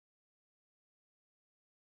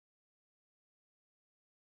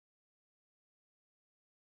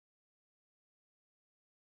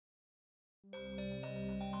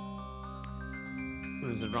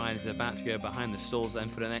Runners and riders are about to go behind the stalls then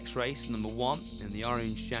for the next race. Number 1 in the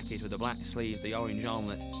orange jacket with the black sleeves, the orange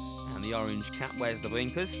armlet and the orange cap, wears the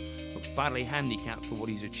blinkers. Looks badly handicapped for what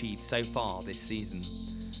he's achieved so far this season.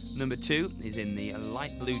 Number 2 is in the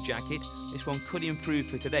light blue jacket. This one could improve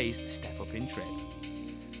for today's step up in trip.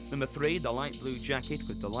 Number 3, the light blue jacket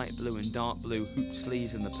with the light blue and dark blue hoop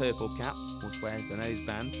sleeves and the purple cap. Horse wears the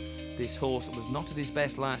noseband. This horse was not at his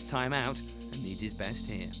best last time out and needs his best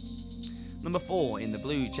here. Number 4 in the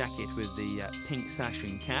blue jacket with the pink sash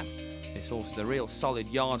and cap. This horse is a real solid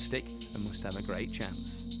yardstick and must have a great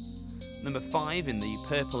chance. Number 5 in the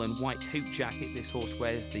purple and white hoop jacket. This horse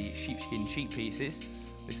wears the sheepskin cheek pieces.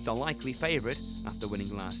 This is the likely favourite after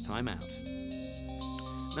winning last time out.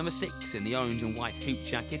 Number 6 in the orange and white hoop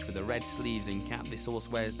jacket with the red sleeves and cap. This horse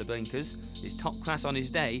wears the blinkers. Is top class on his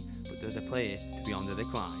day, but does appear to be on the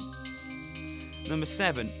decline. Number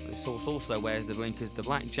 7, this horse also wears the blinkers, the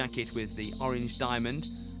black jacket with the orange diamond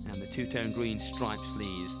and the two-tone green striped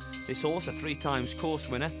sleeves. This horse, a 3-times course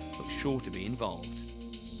winner, looks sure to be involved.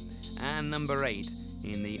 And number 8,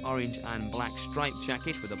 in the orange and black striped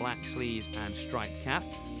jacket with the black sleeves and striped cap.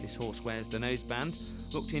 This horse wears the noseband,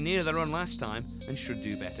 looked in near the run last time and should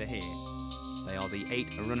do better here. They are the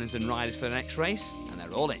 8 runners and riders for the next race, and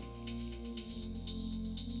they're all in.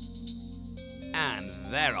 And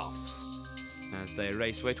they're off. As they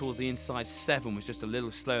race away towards the inside, 7 was just a little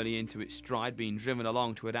slowly into its stride, being driven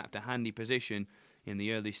along to adapt a handy position in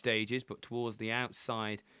the early stages, but towards the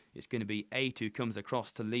outside it's going to be 8 who comes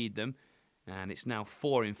across to lead them, and it's now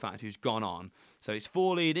 4 in fact who's gone on. So it's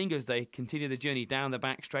 4 leading as they continue the journey down the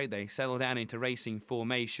back straight. They settle down into racing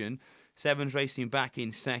formation. 7's racing back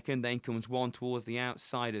in second, then comes 1 towards the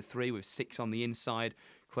outside of 3 with 6 on the inside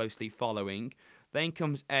closely following. Then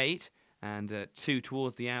comes 8 and 2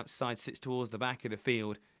 towards the outside, sits towards the back of the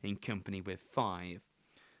field in company with 5.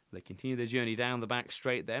 They continue the journey down the back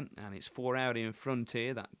straight then, and it's 4 out in front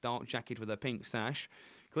here, that dark jacket with a pink sash.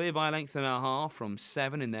 Clear by a length and a half from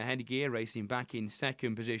 7 in the headgear, racing back in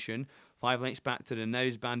second position. 5 lengths back to the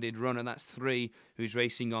nose-banded runner, that's 3, who's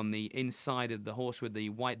racing on the inside of the horse with the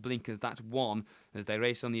white blinkers, that's 1, as they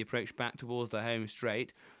race on the approach back towards the home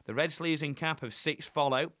straight. The red sleeves and cap of 6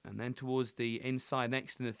 follow, and then towards the inside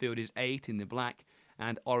next in the field is 8 in the black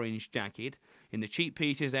and orange jacket. In the cheek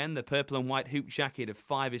pieces then, the purple and white hoop jacket of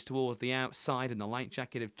 5 is towards the outside, and the light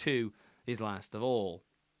jacket of 2 is last of all.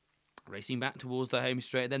 Racing back towards the home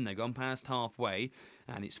straight then, they've gone past halfway,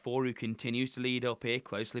 and it's 4 who continues to lead up here,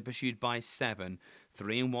 closely pursued by 7.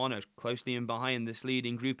 3 and 1 are closely in behind this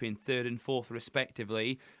leading group in 3rd and 4th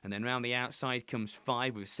respectively, and then round the outside comes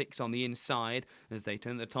 5 with 6 on the inside as they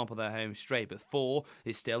turn the top of their home straight, but 4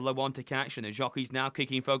 is still the one to catch, and the jockey's now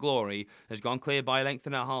kicking for glory, has gone clear by a length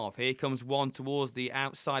and a half. Here comes 1 towards the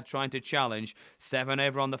outside trying to challenge. 7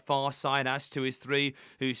 over on the far side, as to his 3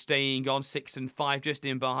 who's staying on. 6 and 5 just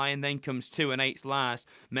in behind, then comes 2 and 8's last.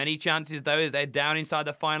 Many chances though as they're down inside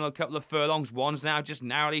the final couple of furlongs. 1's now just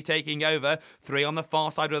narrowly taking over. 3 on the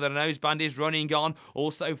far side with the noseband is running on.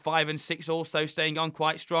 Also 5 and 6 also staying on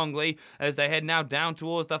quite strongly as they head now down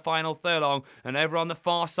towards the final furlong. And over on the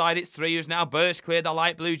far side it's 3 who's now burst clear the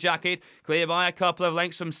light blue jacket. Clear by a couple of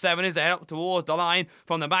lengths from 7 as they head up towards the line.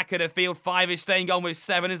 From the back of the field 5 is staying on with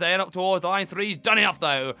 7 as they head up towards the line. 3's done enough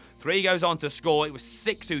though. 3 goes on to score. It was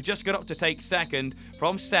 6 who just got up to take second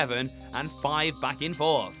from 7, and 5 back in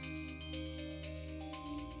 4th.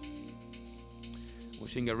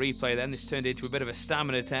 Watching a replay then, this turned into a bit of a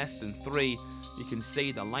stamina test, and 3, you can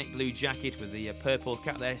see the light blue jacket with the purple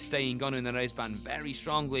cap there staying on in the noseband very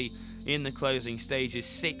strongly in the closing stages.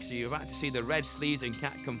 6, you're about to see the red sleeves and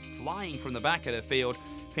cap come flying from the back of the field.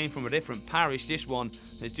 Came from a different parish. This one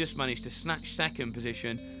has just managed to snatch second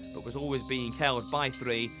position, but was always being held by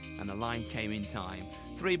 3, and the line came in time.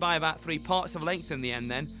 3 by about 3 parts of length in the end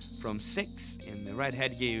then, from 6 in the red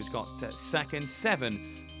headgear who's got second,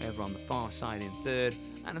 7 over on the far side in 3rd,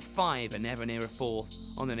 and 5 are never near a 4th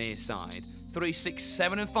on the near side. 3, 6,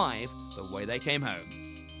 7 and 5, the way they came home.